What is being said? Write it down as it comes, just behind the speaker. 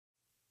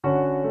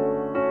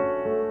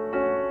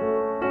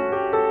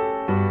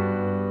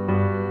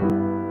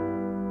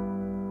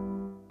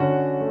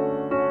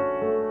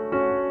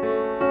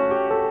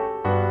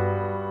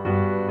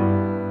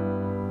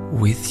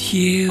With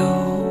you,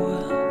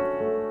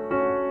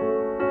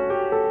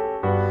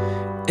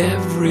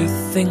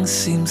 everything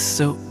seems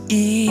so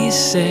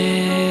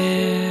easy.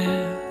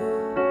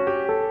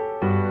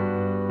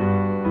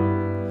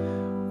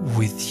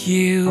 With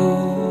you,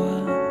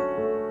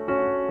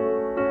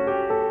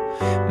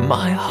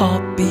 my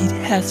heartbeat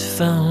has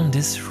found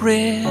its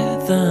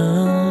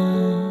rhythm.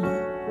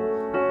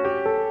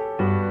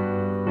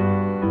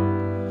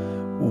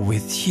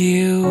 With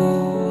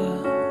you,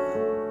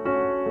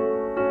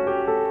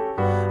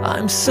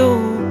 I'm so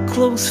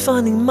close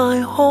finding my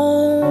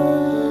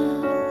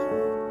home.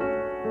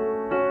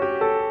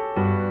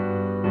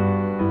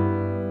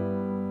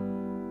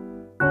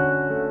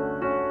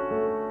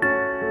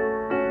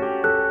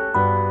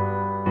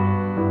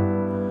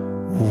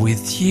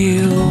 With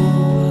you,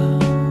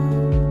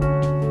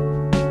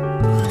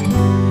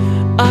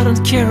 I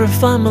don't care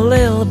if I'm a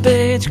little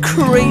bit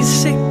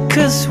crazy,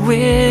 'cause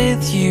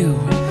with you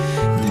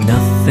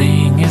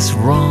nothing is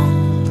wrong.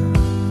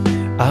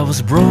 I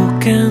was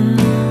broken,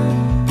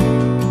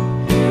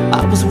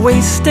 I was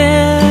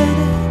wasted,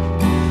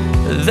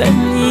 then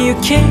you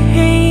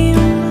came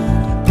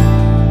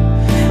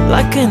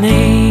like an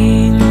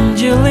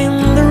angel in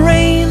the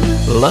rain.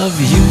 Love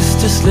used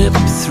to slip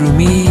through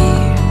me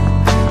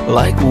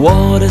like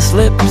water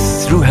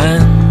slips through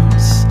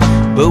hands,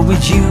 but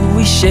with you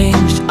we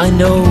changed, I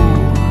know.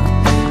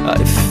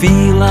 I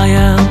feel I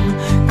am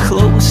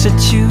closer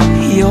to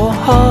your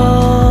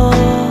heart.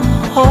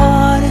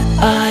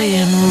 I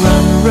am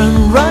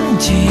running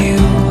to you,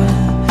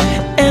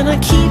 and I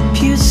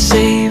keep you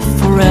safe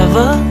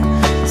forever.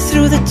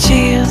 Through the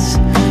tears,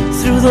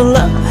 through the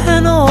love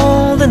and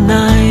all the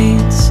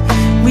nights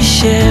we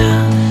share.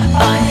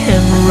 I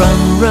am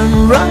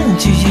running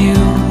to you,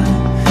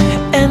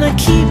 and I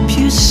keep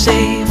you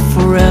safe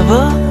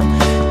forever.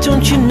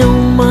 Don't you know,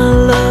 my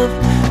love,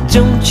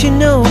 don't you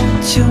know,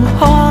 two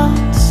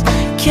hearts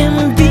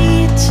can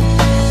beat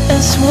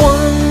as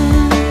one.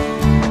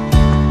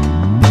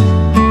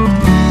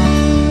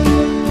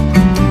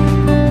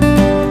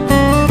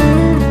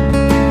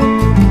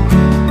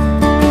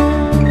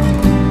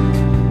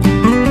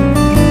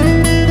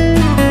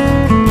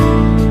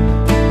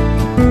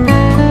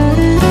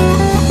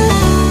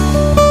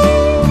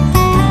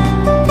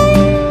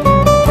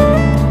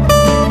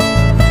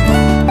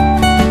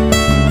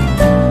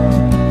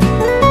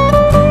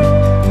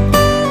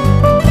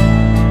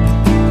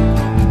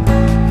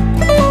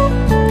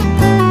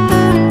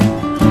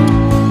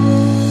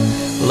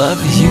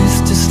 Love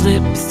used to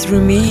slip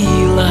through me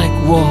like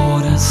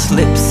water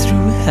slips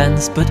through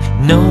hands, but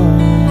no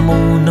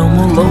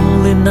more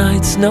lonely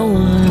nights, no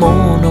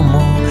more.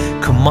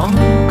 Come on,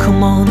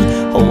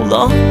 hold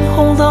on.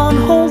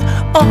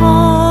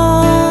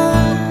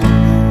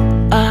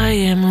 I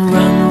am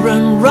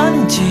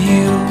running to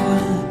you,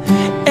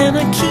 and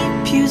I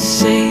keep you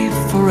safe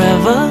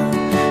forever.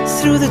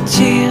 Through the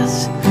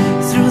tears,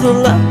 through the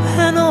love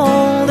and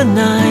all the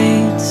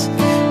nights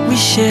we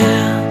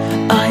share.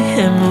 I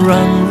am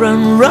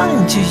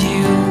running to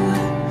you,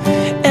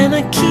 and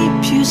I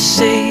keep you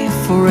safe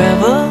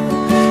forever.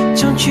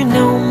 Don't you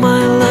know,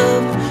 my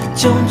love,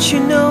 don't you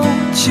know,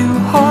 two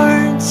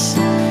hearts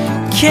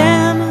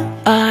can.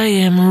 I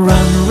am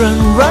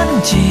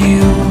running to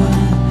you,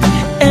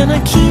 and I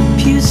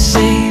keep you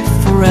safe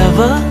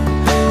forever.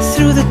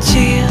 Through the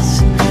tears,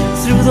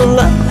 through the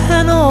love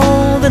and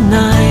all the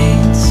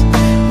nights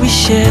we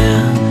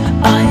share.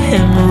 I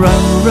am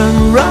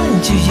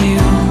running to you,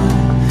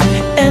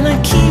 and I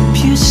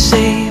keep you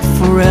safe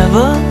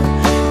forever.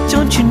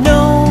 Don't you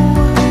know,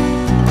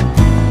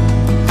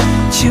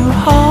 two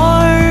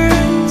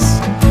hearts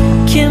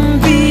can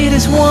beat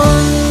as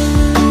one.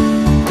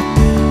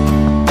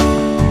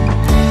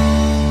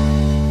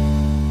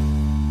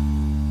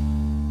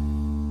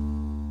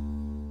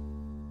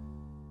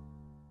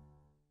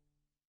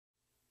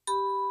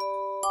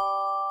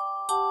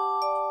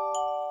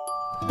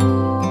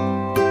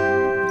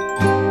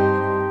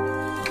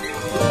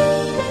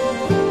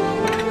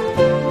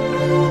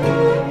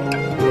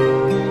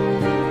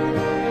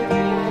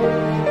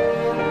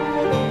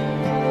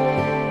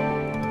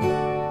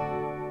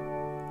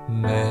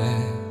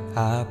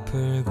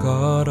 앞을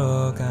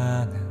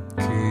걸어가는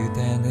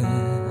그대는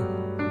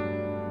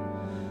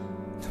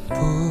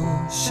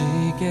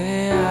눈부시게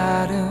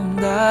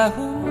아름다운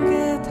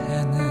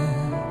그대는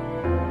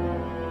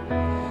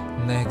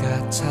내가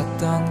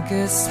찾던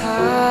그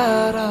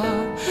사람,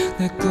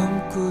 내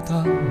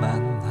꿈꾸던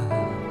만남.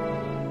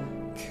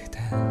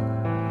 그댄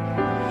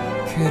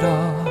그런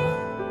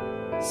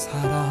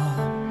사람.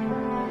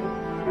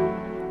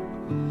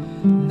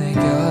 내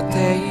곁에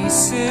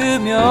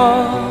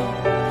있으면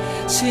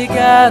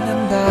시간은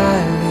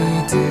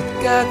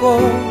달리듯 가고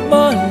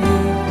멀리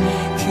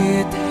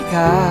그대가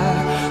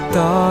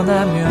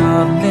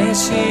떠나면 내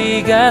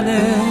시간은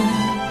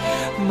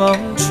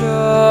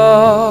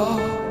멈춰.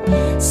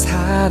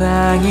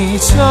 사랑이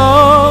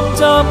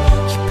점점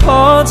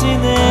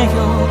깊어지네요.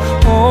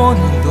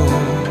 오늘도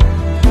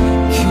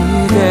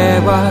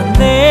그대와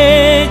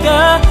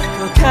내가 더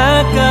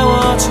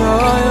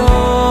가까워져요.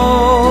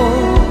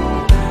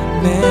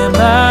 내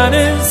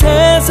많은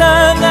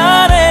세상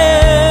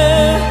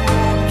아래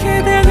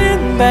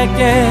그대는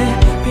밝게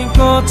핀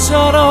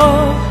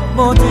꽃처럼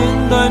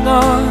모든 걸 넌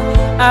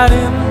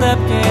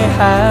아름답게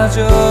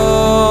하죠.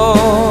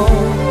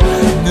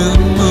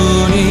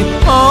 눈물이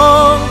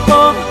펑펑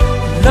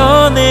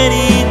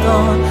흘러내리던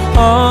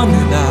어느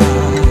날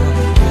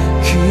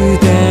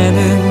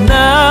그대는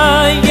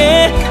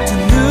나의 두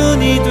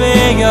눈이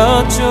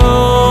되었죠.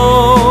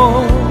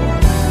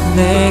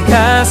 내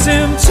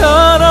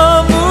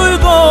가슴처럼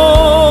울고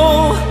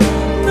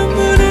눈물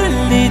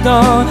흘리던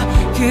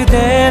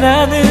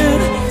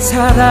그대라는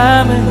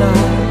사람을 난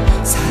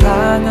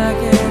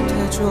사랑하게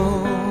되죠.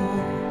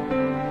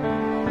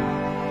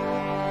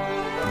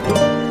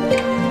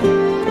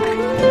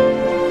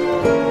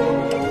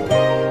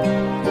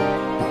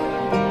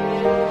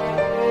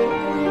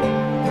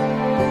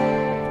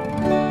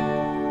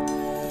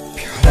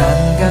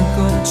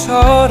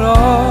 꿈처럼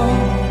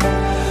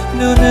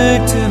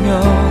눈을 뜨면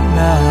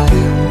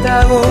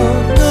아름다운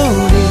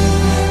우리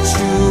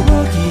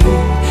추억이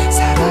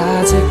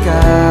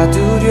사라질까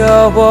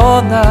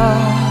두려워. 나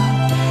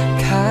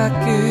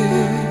가끔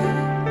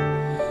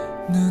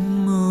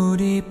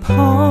눈물이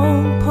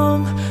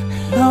펑펑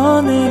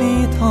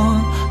흘러내리던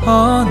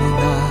어느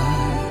날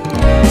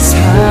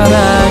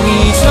사랑이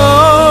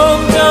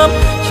점점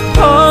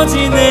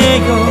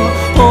깊어지네요.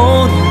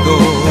 오늘도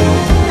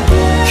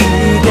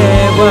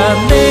그대와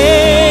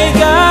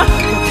내가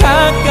더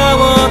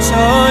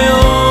가까워져요.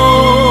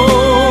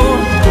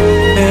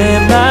 내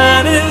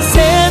많은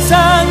세상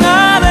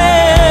아래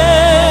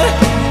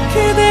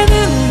그대는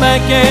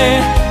맑게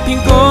핀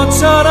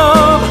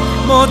꽃처럼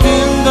모든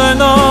걸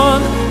넌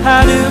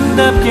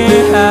아름답게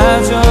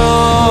하죠.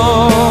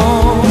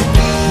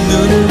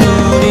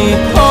 눈물이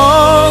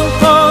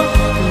펑펑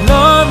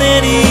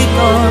흘러내리던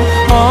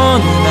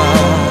어느 날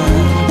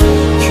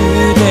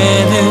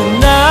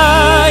그대는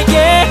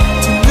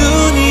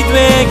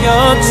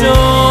되었죠.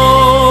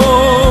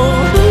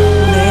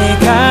 내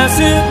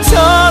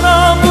가슴처럼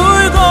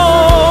울고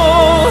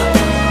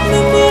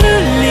눈물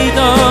흘리던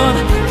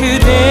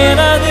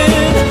그대라는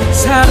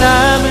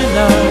사람을 난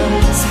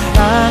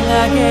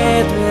사랑하게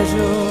되죠.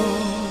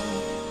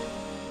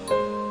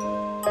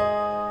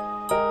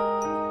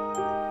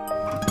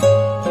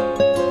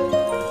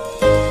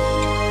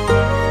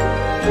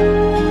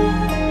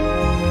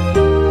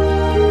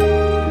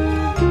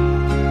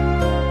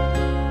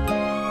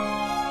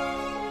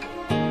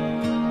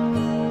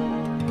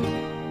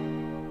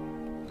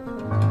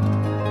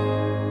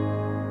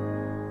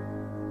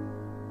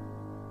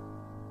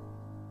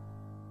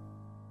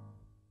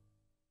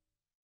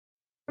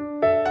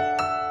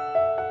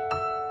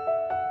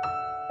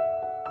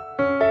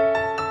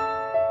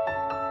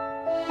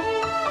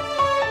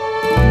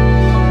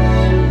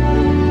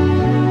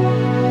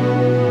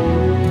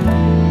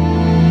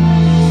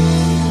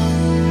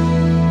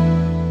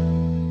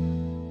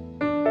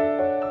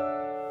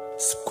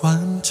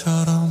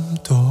 습관처럼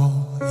또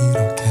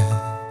이렇게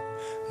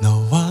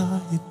너와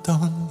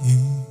있던 이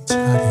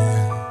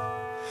자리에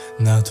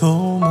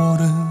나도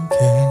모르게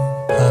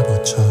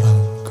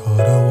바보처럼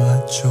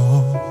걸어왔죠.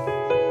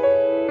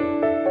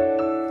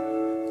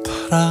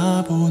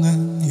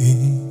 바라보는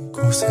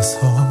이곳에서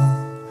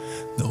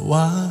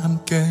너와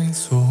함께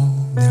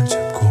손을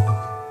잡고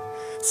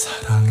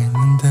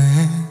사랑했는데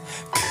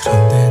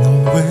그런데 넌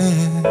왜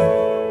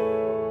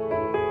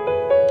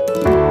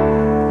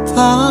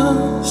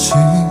다시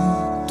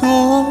또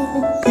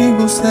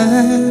이곳에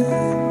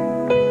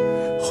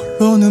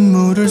홀로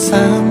눈물을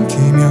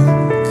삼키며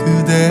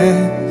그대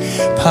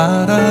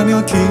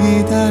바라며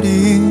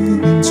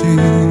기다리는지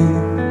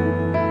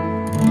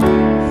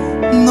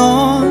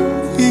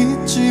널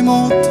잊지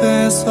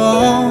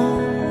못해서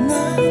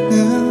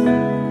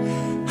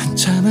나는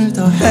한참을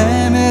더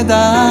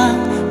헤매다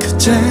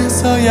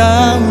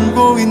그제서야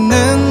울고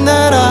있는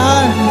날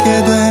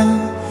알게 돼.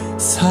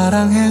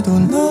 사랑해도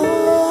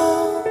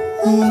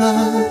너무나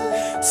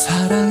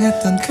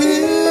사랑했던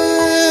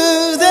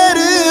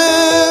그대를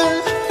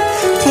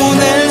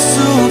보낼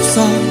수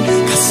없어.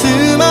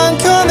 가슴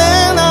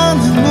한켠에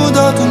나는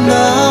묻어둔다.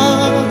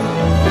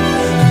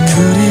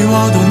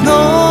 그리워도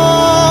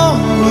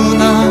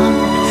너무나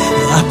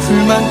아플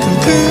만큼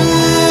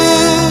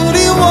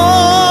그리워.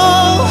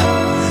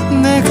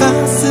 내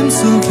가슴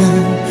속에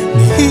네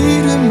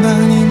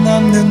이름만이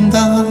남는다.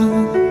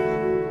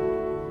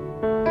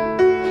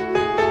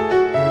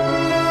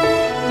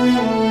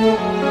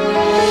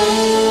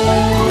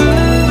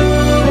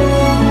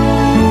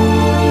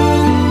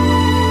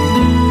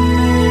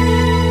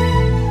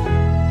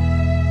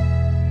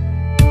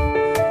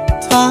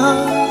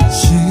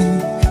 다시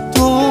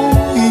또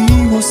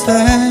이곳에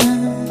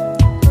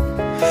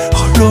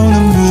홀로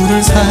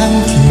눈물을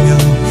삼키며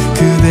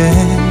그대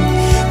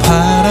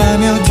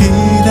바라며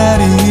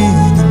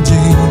기다리는지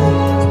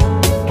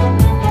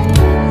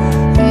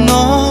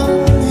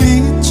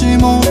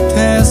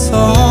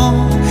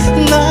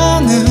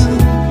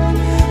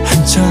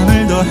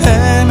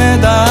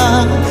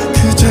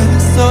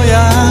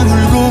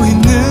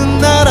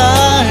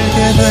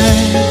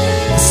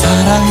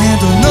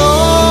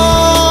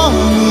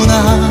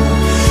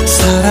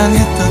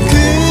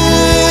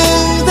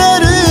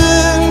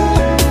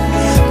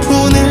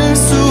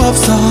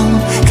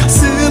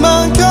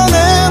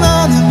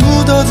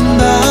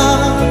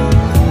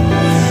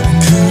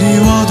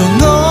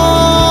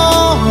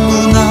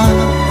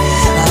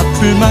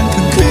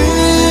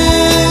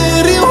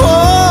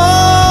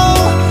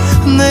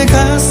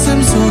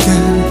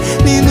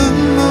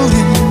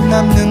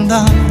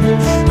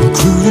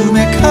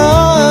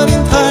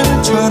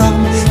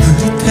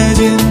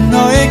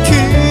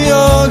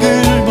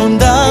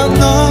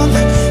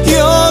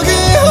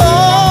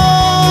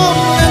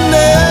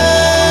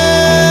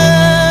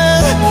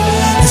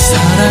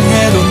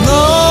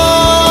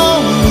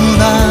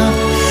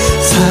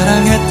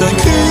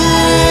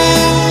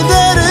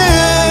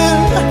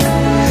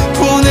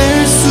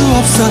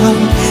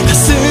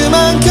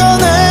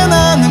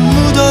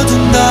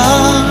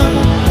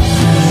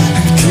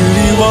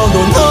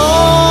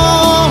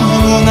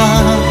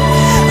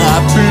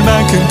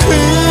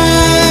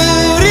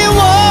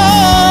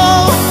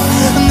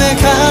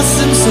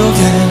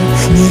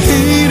속엔 네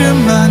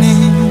이름만이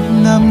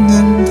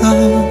남는다.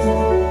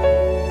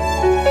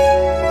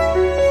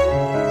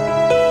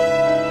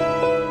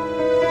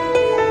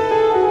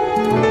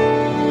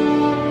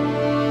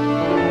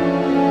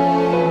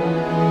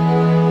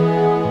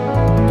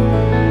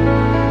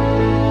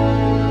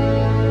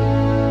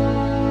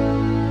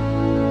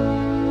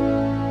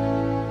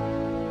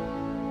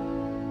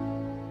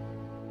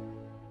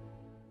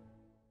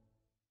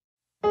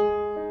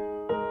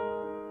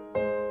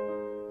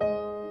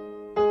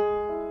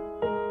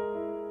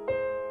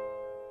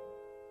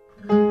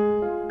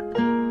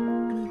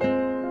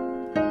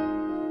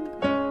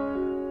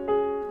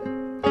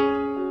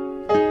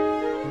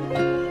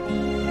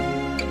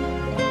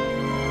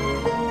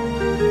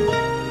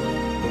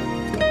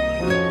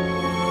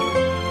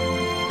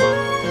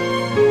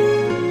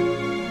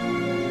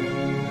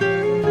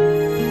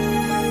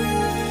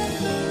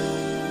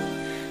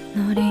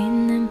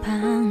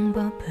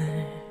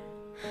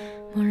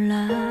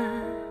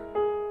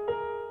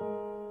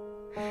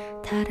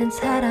 다른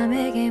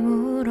사람에게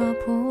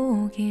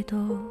물어보기도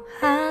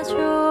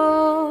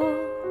하죠.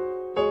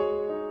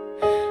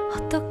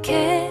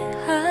 어떻게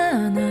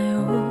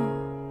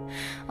하나요?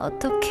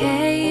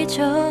 어떻게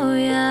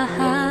잊어야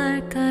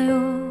할까요?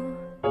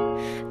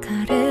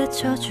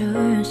 가르쳐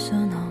줄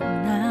순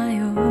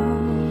없나요?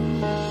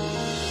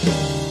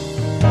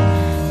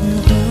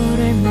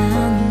 누구를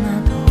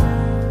만나도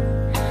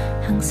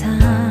항상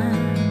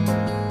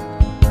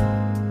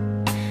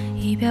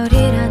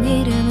이별이란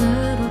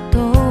이름으로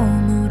또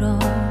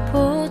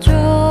물어보죠.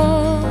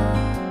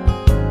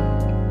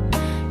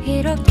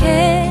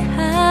 이렇게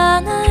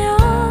하나요?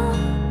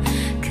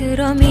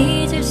 그럼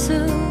잊을 수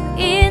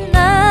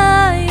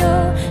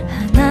있나요?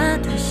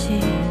 하나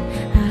둘씩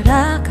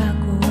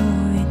알아가고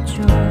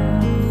있죠.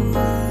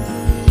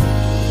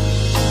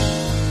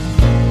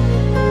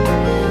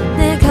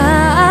 내가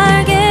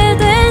알게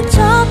된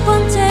첫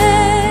번째,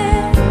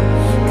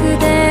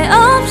 그대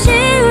없이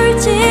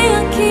울지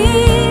않기.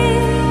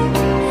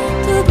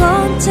 두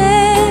번째,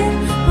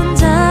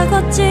 혼자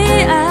걷지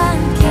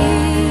않기.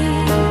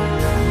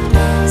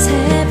 세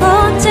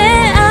번째,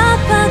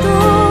 아파도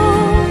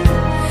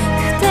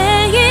그대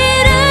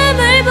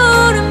이름을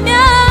부르며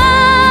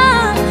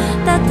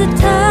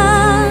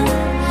따뜻한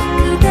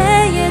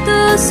그대의 두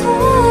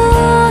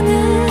손을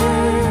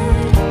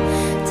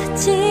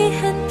찾지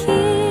않기.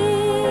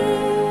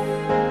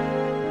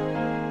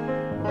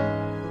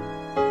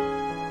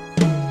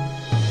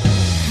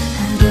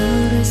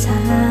 하루를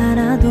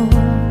살아도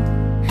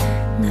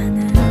나는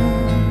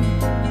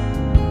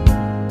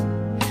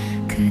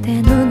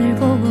그대 눈을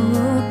보고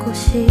웃고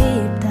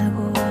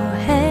싶다고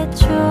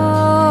했죠.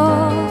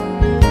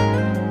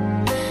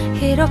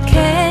 이렇게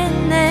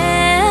내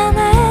안에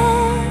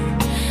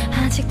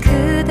아직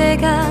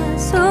그대가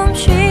숨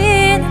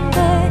쉬는데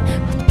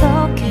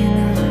어떻게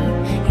날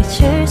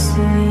잊을 수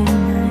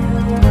있나요?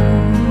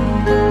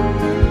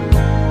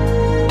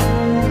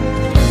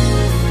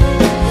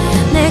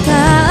 내가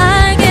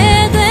알게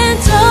된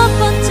첫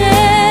번째,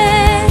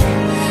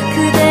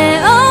 그대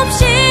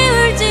없이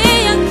울지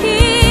않기.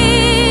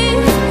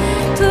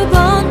 두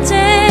번째,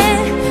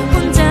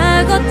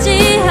 혼자 걷지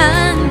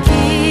않기.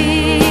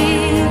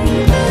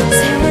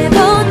 세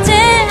번째,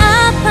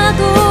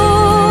 아파도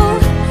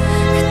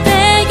그대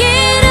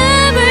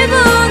이름을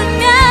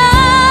부르며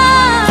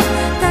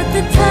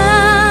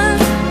따뜻한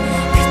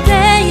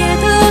그대의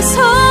두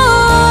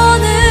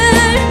손을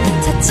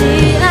찾지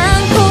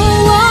않고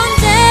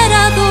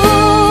언제라도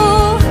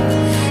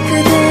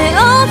그대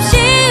없이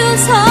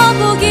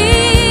웃어보기.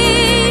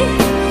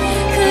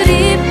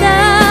 그립다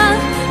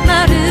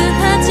말은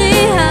하지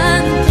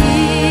않기.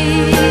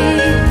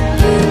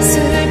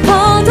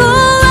 슬퍼도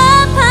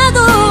아파도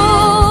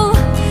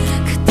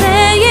그대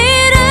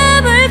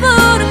이름을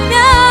부르며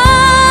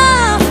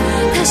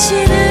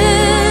다시는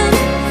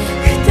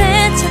그대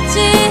찾지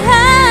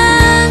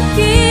않기.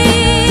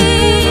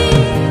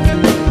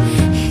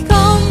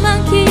 이것만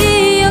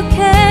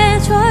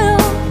기억해줘요.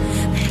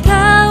 내가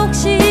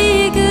혹시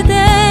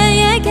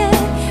그대에게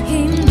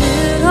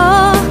힘들어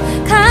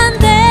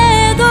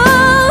간대도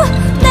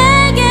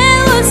내게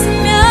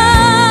웃으며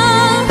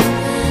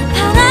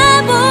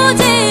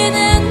바라보지는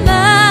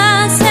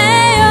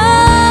마세요.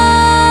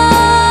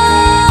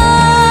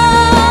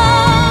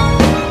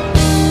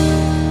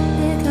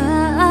 내가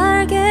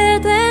알게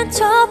된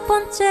첫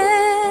번째,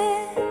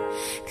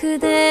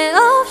 그대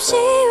없이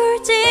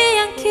울지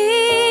않기.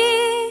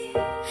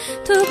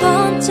 두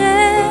번째,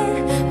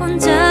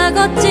 혼자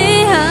걷지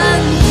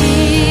않기.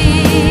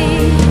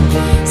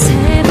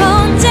 세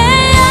번째,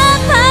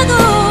 아파도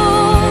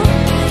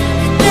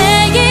그대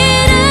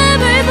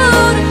이름을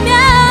부르며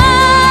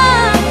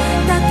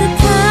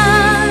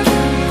따뜻한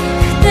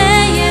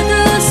그대의 두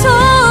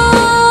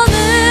손을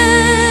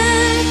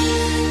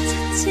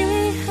찾지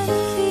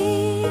않기.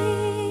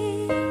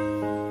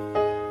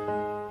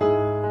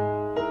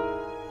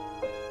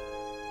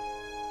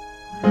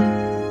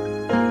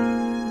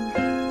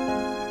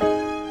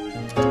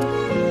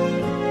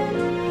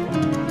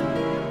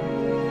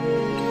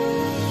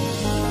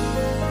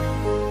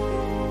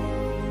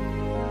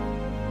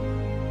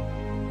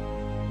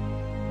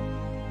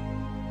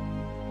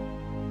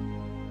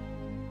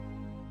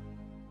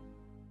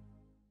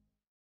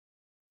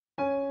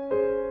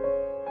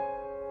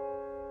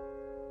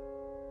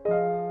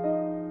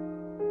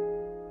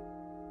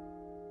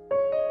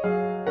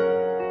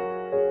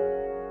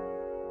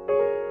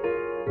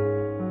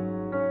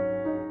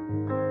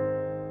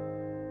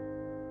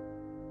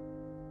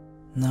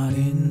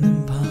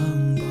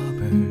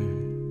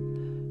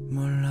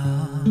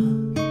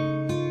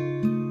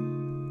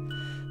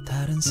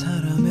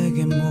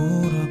 사람에게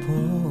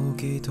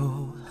물어보기도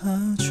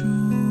하죠.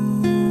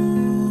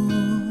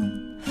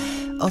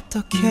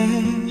 어떻게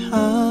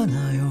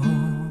하나요?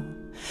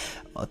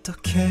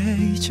 어떻게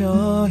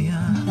잊어야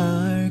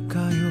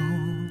할까요?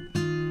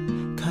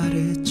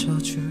 가르쳐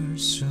줄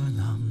순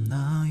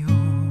없나요?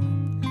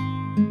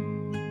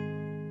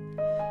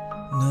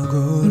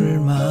 누구를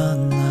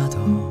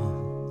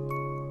만나도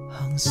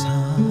항상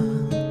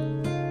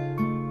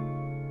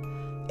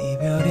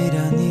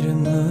이별이란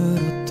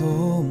이름으로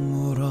또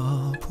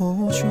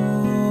물어보죠.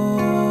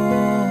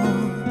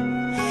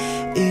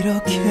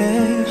 이렇게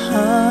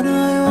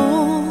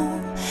하나요?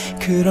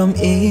 그럼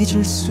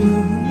잊을 수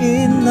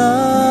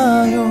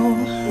있나요?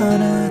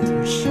 하나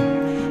둘씩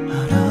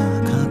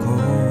알아가고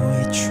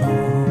있죠.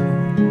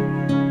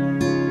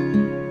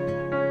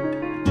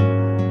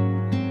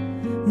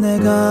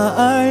 내가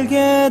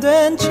알게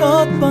된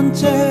첫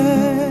번째,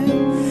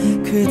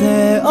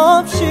 그대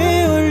없이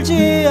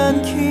울지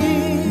않기.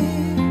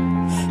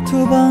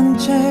 두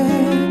번째,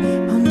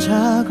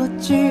 혼자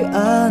걷지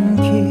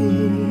않기.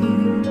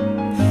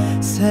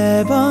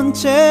 세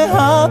번째,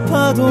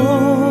 아파도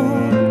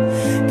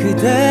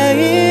그대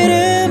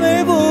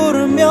이름을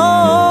부르며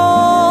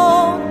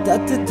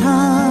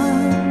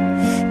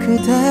따뜻한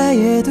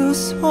그대의 두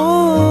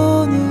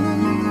손을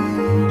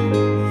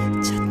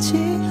찾지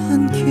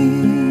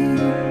않기.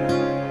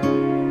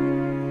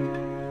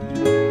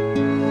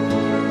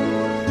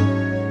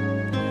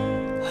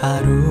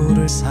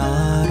 하루를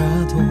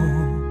살아도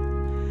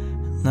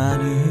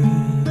나는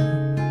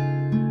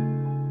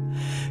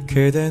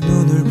그대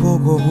눈을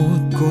보고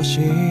웃고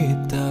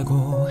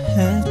싶다고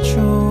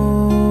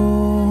했죠.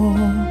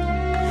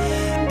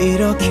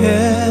 이렇게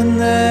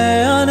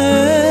내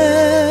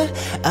안에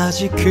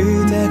아직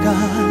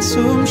그대가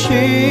숨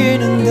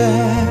쉬는데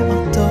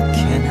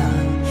어떻게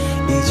난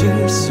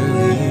잊을 수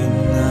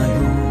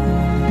있나요?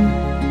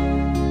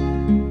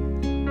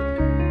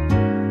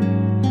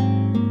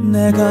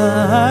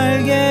 내가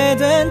알게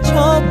된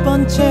첫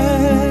번째,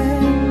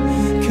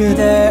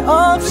 그대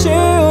없이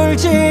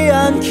울지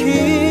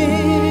않기.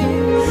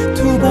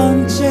 두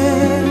번째,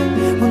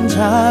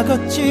 혼자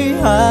걷지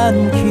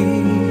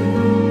않기.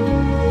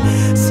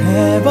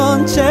 세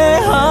번째,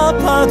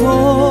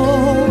 아파도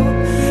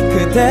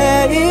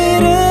그대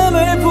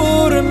이름을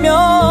부르며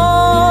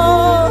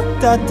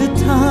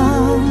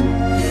따뜻한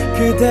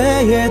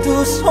그대의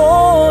두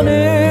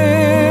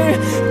손을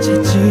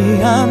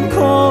찾지 않고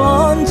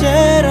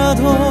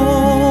언제라도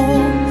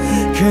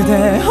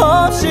그대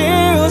없이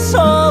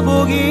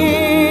웃어보기.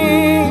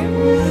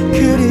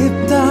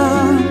 그립다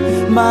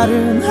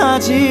말은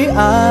하지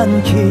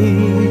않기.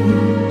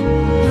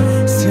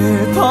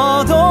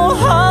 슬퍼도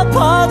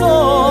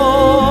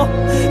아파도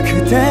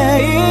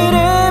그대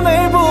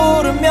이름을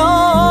부르며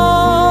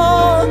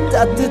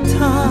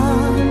따뜻한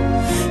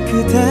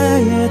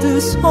그대의 두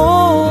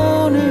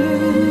손을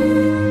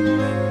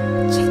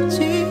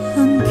찾지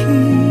않기.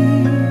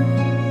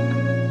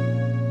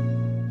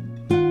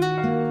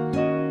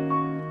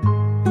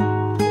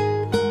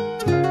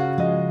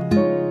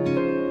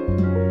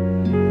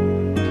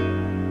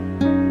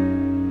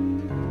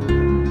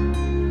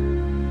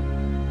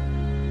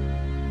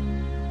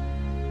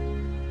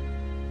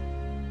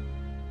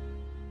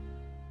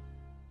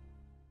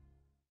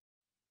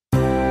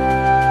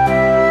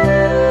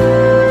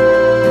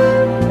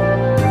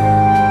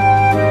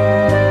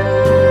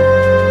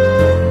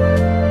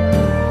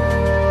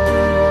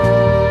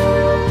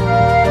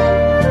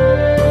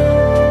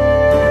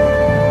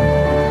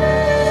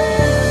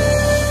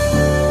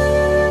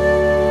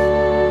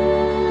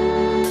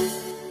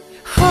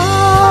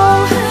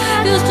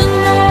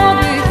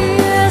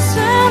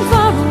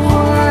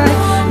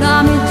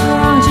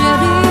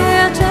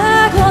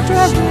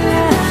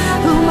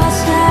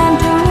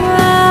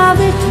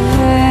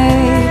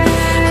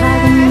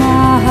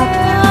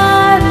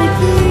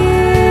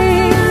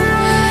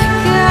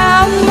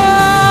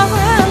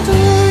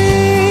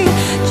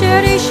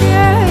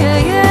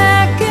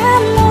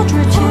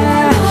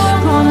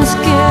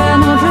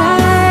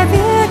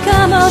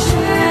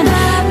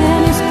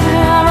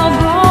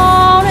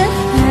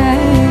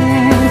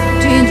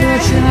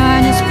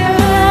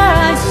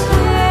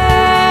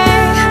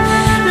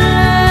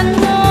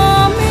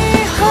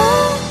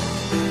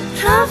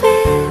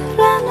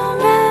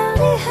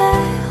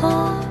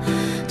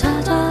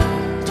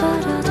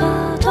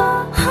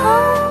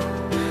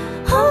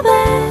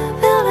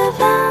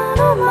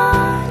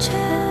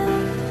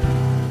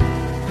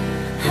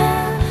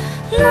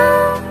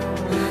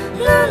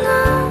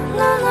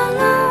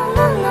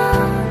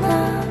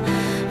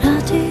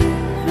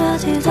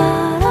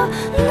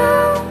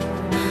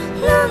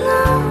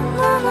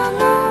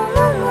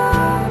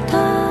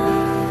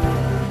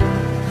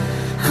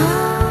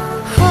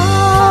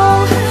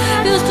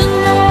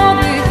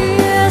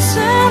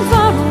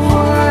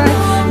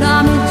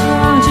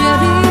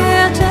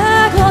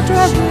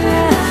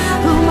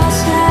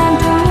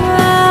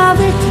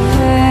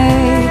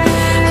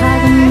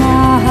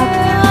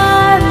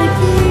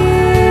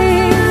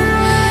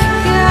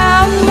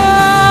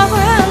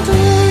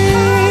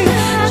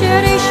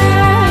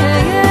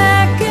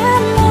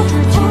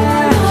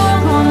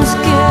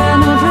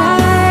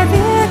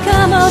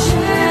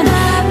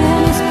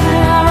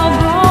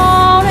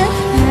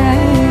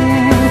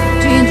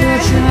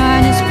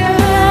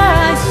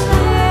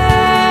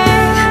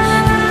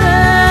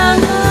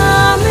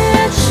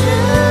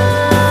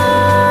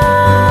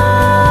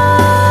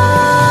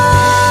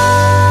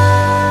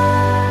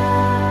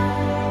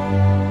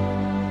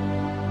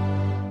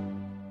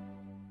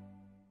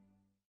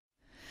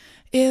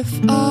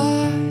 If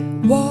I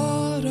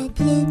were a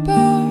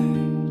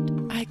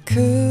bluebird, I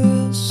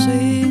could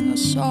sing a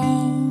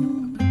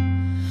song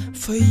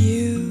for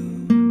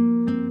you.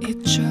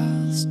 It's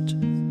just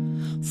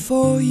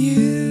for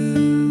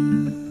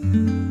you.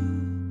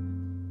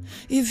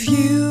 If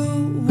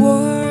you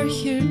were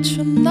here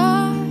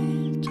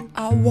tonight,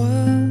 I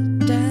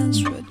would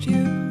dance with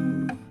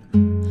you,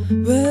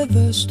 with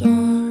the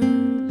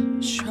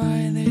stars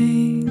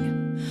shining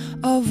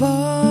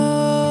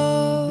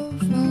above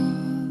us.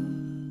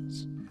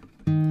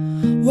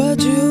 Where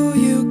do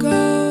you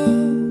go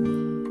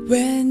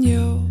when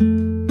you're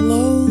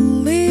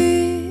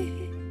lonely?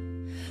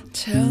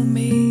 Tell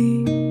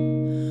me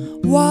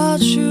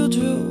what you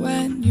do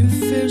when you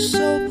feel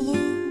so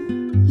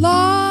blue.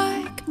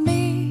 Like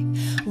me,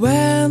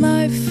 when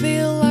I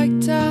feel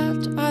like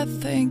that, I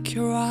think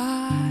your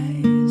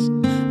eyes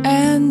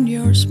and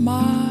your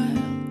smile,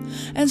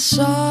 and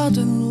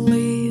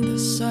suddenly the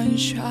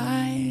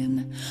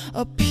sunshine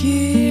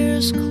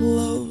appears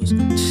close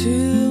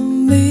to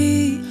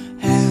me.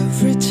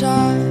 Every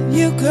time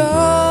you go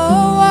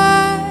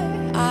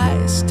away,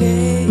 I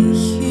stay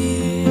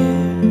here.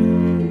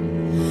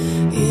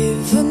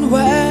 Even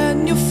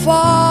when you're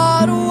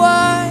far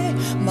away,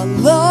 my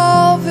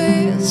love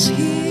is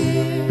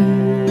here.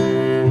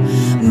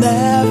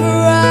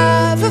 Never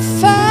ever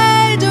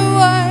fade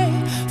away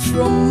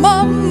from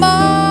my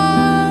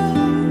mind,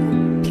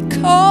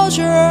 because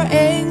your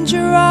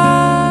angel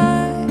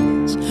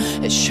eyes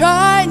are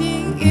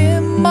shining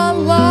in my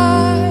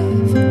life.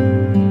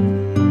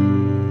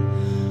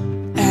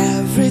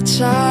 Every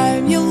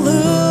time you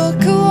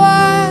look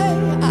away,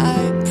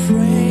 I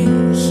pray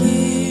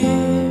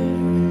here.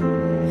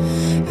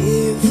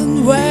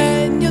 Even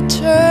when you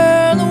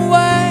turn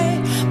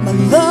away, my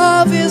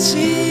love is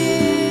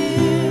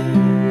here.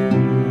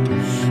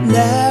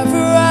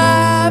 Never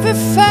ever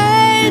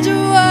fade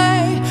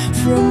away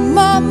from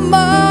my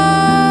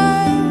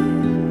mind,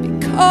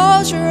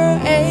 because your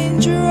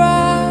angel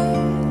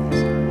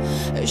eyes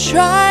are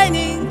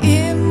shining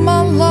in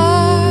my life.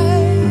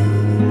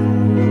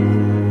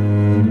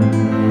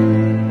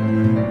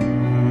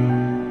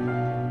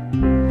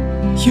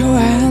 Your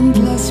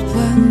endless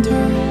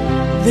splendor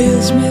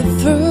leads me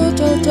through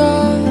the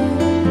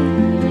dark,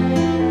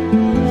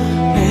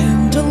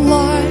 and the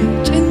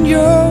light in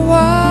your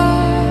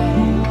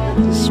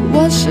eyes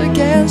once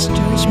again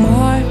stirs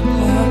my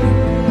heart.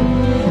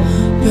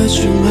 But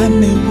you let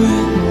me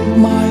with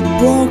my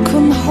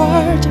broken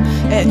heart,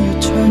 and you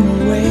turn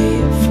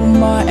away from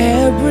my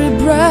every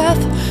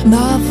breath.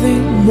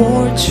 Nothing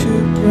more to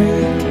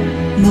break,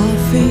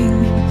 nothing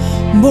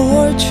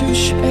more to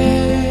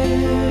share.